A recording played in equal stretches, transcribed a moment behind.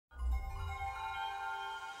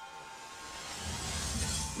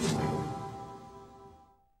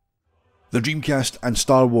The Dreamcast and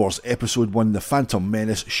Star Wars Episode 1 The Phantom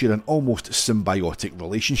Menace share an almost symbiotic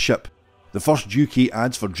relationship. The first UK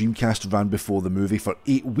ads for Dreamcast ran before the movie for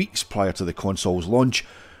 8 weeks prior to the console's launch,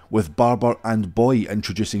 with Barber and Boy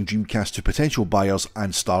introducing Dreamcast to potential buyers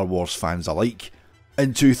and Star Wars fans alike.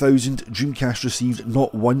 In 2000, Dreamcast received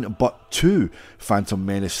not one but 2 Phantom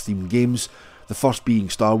Menace themed games, the first being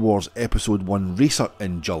Star Wars Episode 1 Racer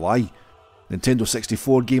in July. Nintendo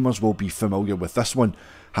 64 gamers will be familiar with this one,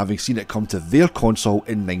 having seen it come to their console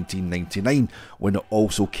in 1999 when it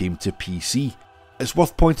also came to PC. It's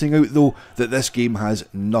worth pointing out though that this game has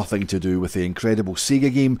nothing to do with the incredible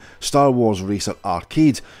Sega game Star Wars Racer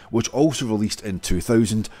Arcade, which also released in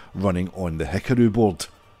 2000 running on the Hikaru board.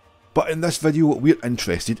 But in this video we're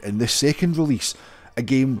interested in the second release, a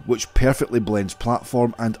game which perfectly blends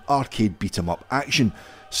platform and arcade beat-em-up action,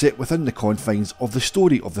 set within the confines of the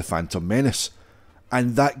story of the Phantom Menace.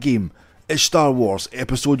 And that game is Star Wars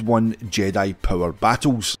Episode 1 Jedi Power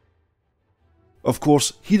Battles. Of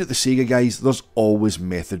course, here at the Sega guys, there's always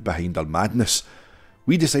method behind our madness.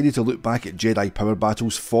 We decided to look back at Jedi Power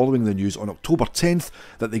Battles following the news on October 10th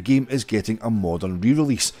that the game is getting a modern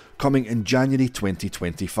re-release, coming in January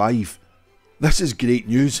 2025. This is great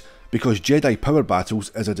news, because Jedi Power Battles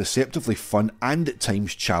is a deceptively fun and at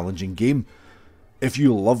times challenging game. If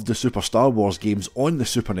you loved the Super Star Wars games on the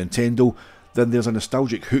Super Nintendo, then there's a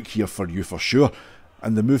nostalgic hook here for you for sure,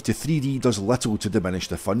 and the move to 3D does little to diminish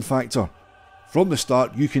the fun factor. From the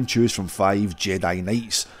start you can choose from 5 Jedi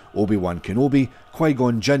Knights: Obi-Wan Kenobi,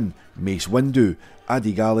 Qui-Gon Jinn, Mace Windu,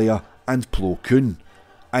 Adi Gallia and Plo Koon.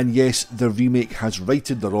 And yes, the remake has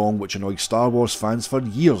righted the wrong which annoyed Star Wars fans for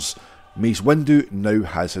years. Mace Windu now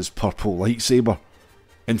has his purple lightsaber.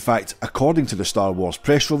 In fact, according to the Star Wars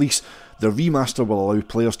press release, the remaster will allow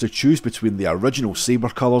players to choose between the original saber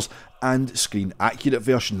colours and screen accurate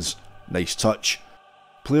versions. Nice touch.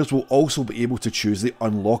 Players will also be able to choose the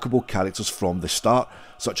unlockable characters from the start,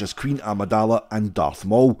 such as Queen Amidala and Darth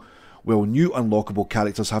Maul, while new unlockable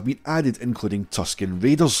characters have been added including Tusken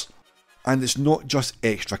Raiders. And it's not just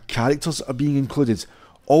extra characters that are being included,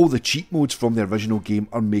 all the cheat modes from the original game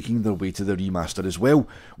are making their way to the remaster as well,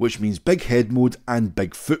 which means Big Head mode and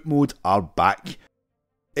Big Foot mode are back.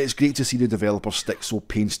 It's great to see the developers stick so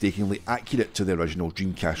painstakingly accurate to the original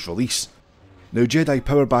Dreamcast release. Now, Jedi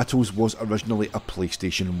Power Battles was originally a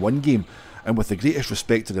PlayStation 1 game, and with the greatest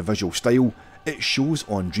respect to the visual style, it shows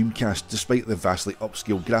on Dreamcast despite the vastly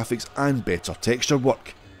upscaled graphics and better texture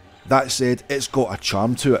work. That said, it's got a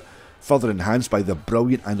charm to it, further enhanced by the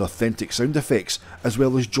brilliant and authentic sound effects, as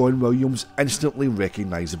well as John Williams' instantly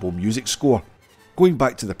recognisable music score. Going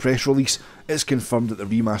back to the press release, it's confirmed that the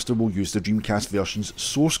remaster will use the Dreamcast version's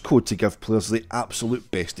source code to give players the absolute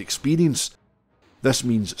best experience. This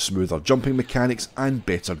means smoother jumping mechanics and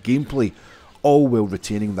better gameplay, all while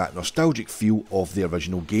retaining that nostalgic feel of the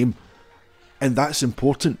original game. And that's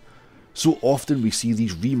important. So often we see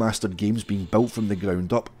these remastered games being built from the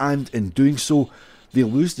ground up, and in doing so, they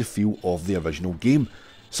lose the feel of the original game,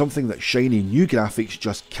 something that shiny new graphics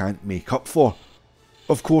just can't make up for.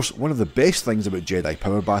 Of course, one of the best things about Jedi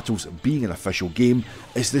Power Battles being an official game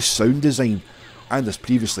is the sound design, and as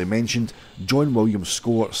previously mentioned, John Williams'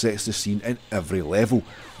 score sets the scene in every level,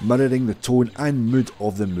 mirroring the tone and mood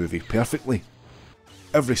of the movie perfectly.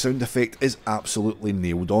 Every sound effect is absolutely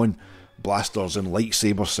nailed on. Blasters and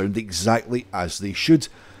lightsabers sound exactly as they should,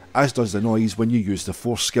 as does the noise when you use the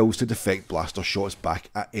Force skills to deflect blaster shots back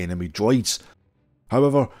at enemy droids.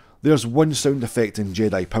 However, there's one sound effect in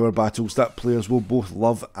Jedi Power Battles that players will both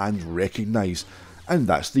love and recognise, and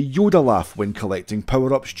that's the Yoda laugh when collecting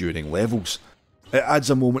power-ups during levels. It adds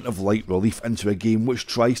a moment of light relief into a game which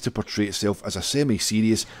tries to portray itself as a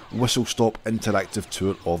semi-serious, whistle-stop interactive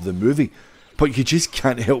tour of the movie, but you just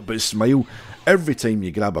can't help but smile every time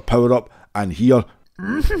you grab a power-up and hear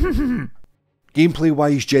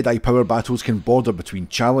Gameplay-wise, Jedi Power Battles can border between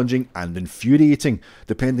challenging and infuriating,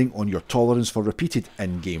 depending on your tolerance for repeated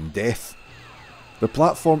in-game death. The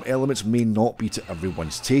platform elements may not be to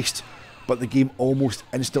everyone's taste, but the game almost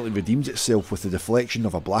instantly redeems itself with the deflection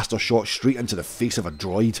of a blaster shot straight into the face of a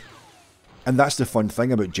droid. And that's the fun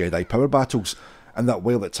thing about Jedi Power Battles, and that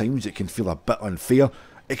while at times it can feel a bit unfair,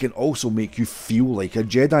 it can also make you feel like a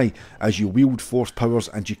Jedi as you wield Force powers,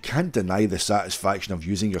 and you can't deny the satisfaction of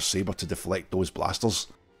using your saber to deflect those blasters.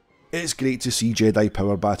 It's great to see Jedi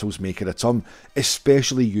Power Battles make a return,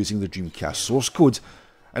 especially using the Dreamcast source code,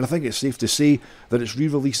 and I think it's safe to say that its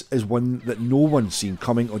re-release is one that no one's seen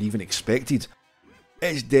coming or even expected.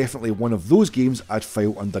 It's definitely one of those games I'd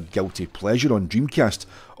file under guilty pleasure on Dreamcast,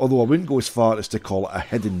 although I wouldn't go as far as to call it a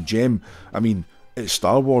hidden gem. I mean, it's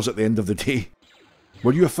Star Wars at the end of the day.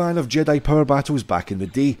 Were you a fan of Jedi power battles back in the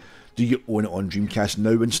day? Do you own it on Dreamcast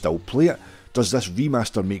now and still play it? Does this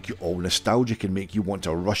remaster make you all nostalgic and make you want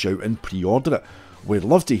to rush out and pre-order it? We'd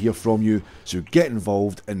love to hear from you, so get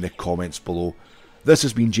involved in the comments below. This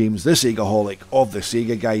has been James, the SEGAHolic of the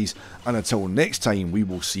Sega Guys, and until next time we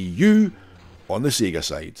will see you on the Sega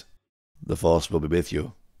side. The Force will be with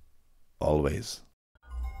you, always.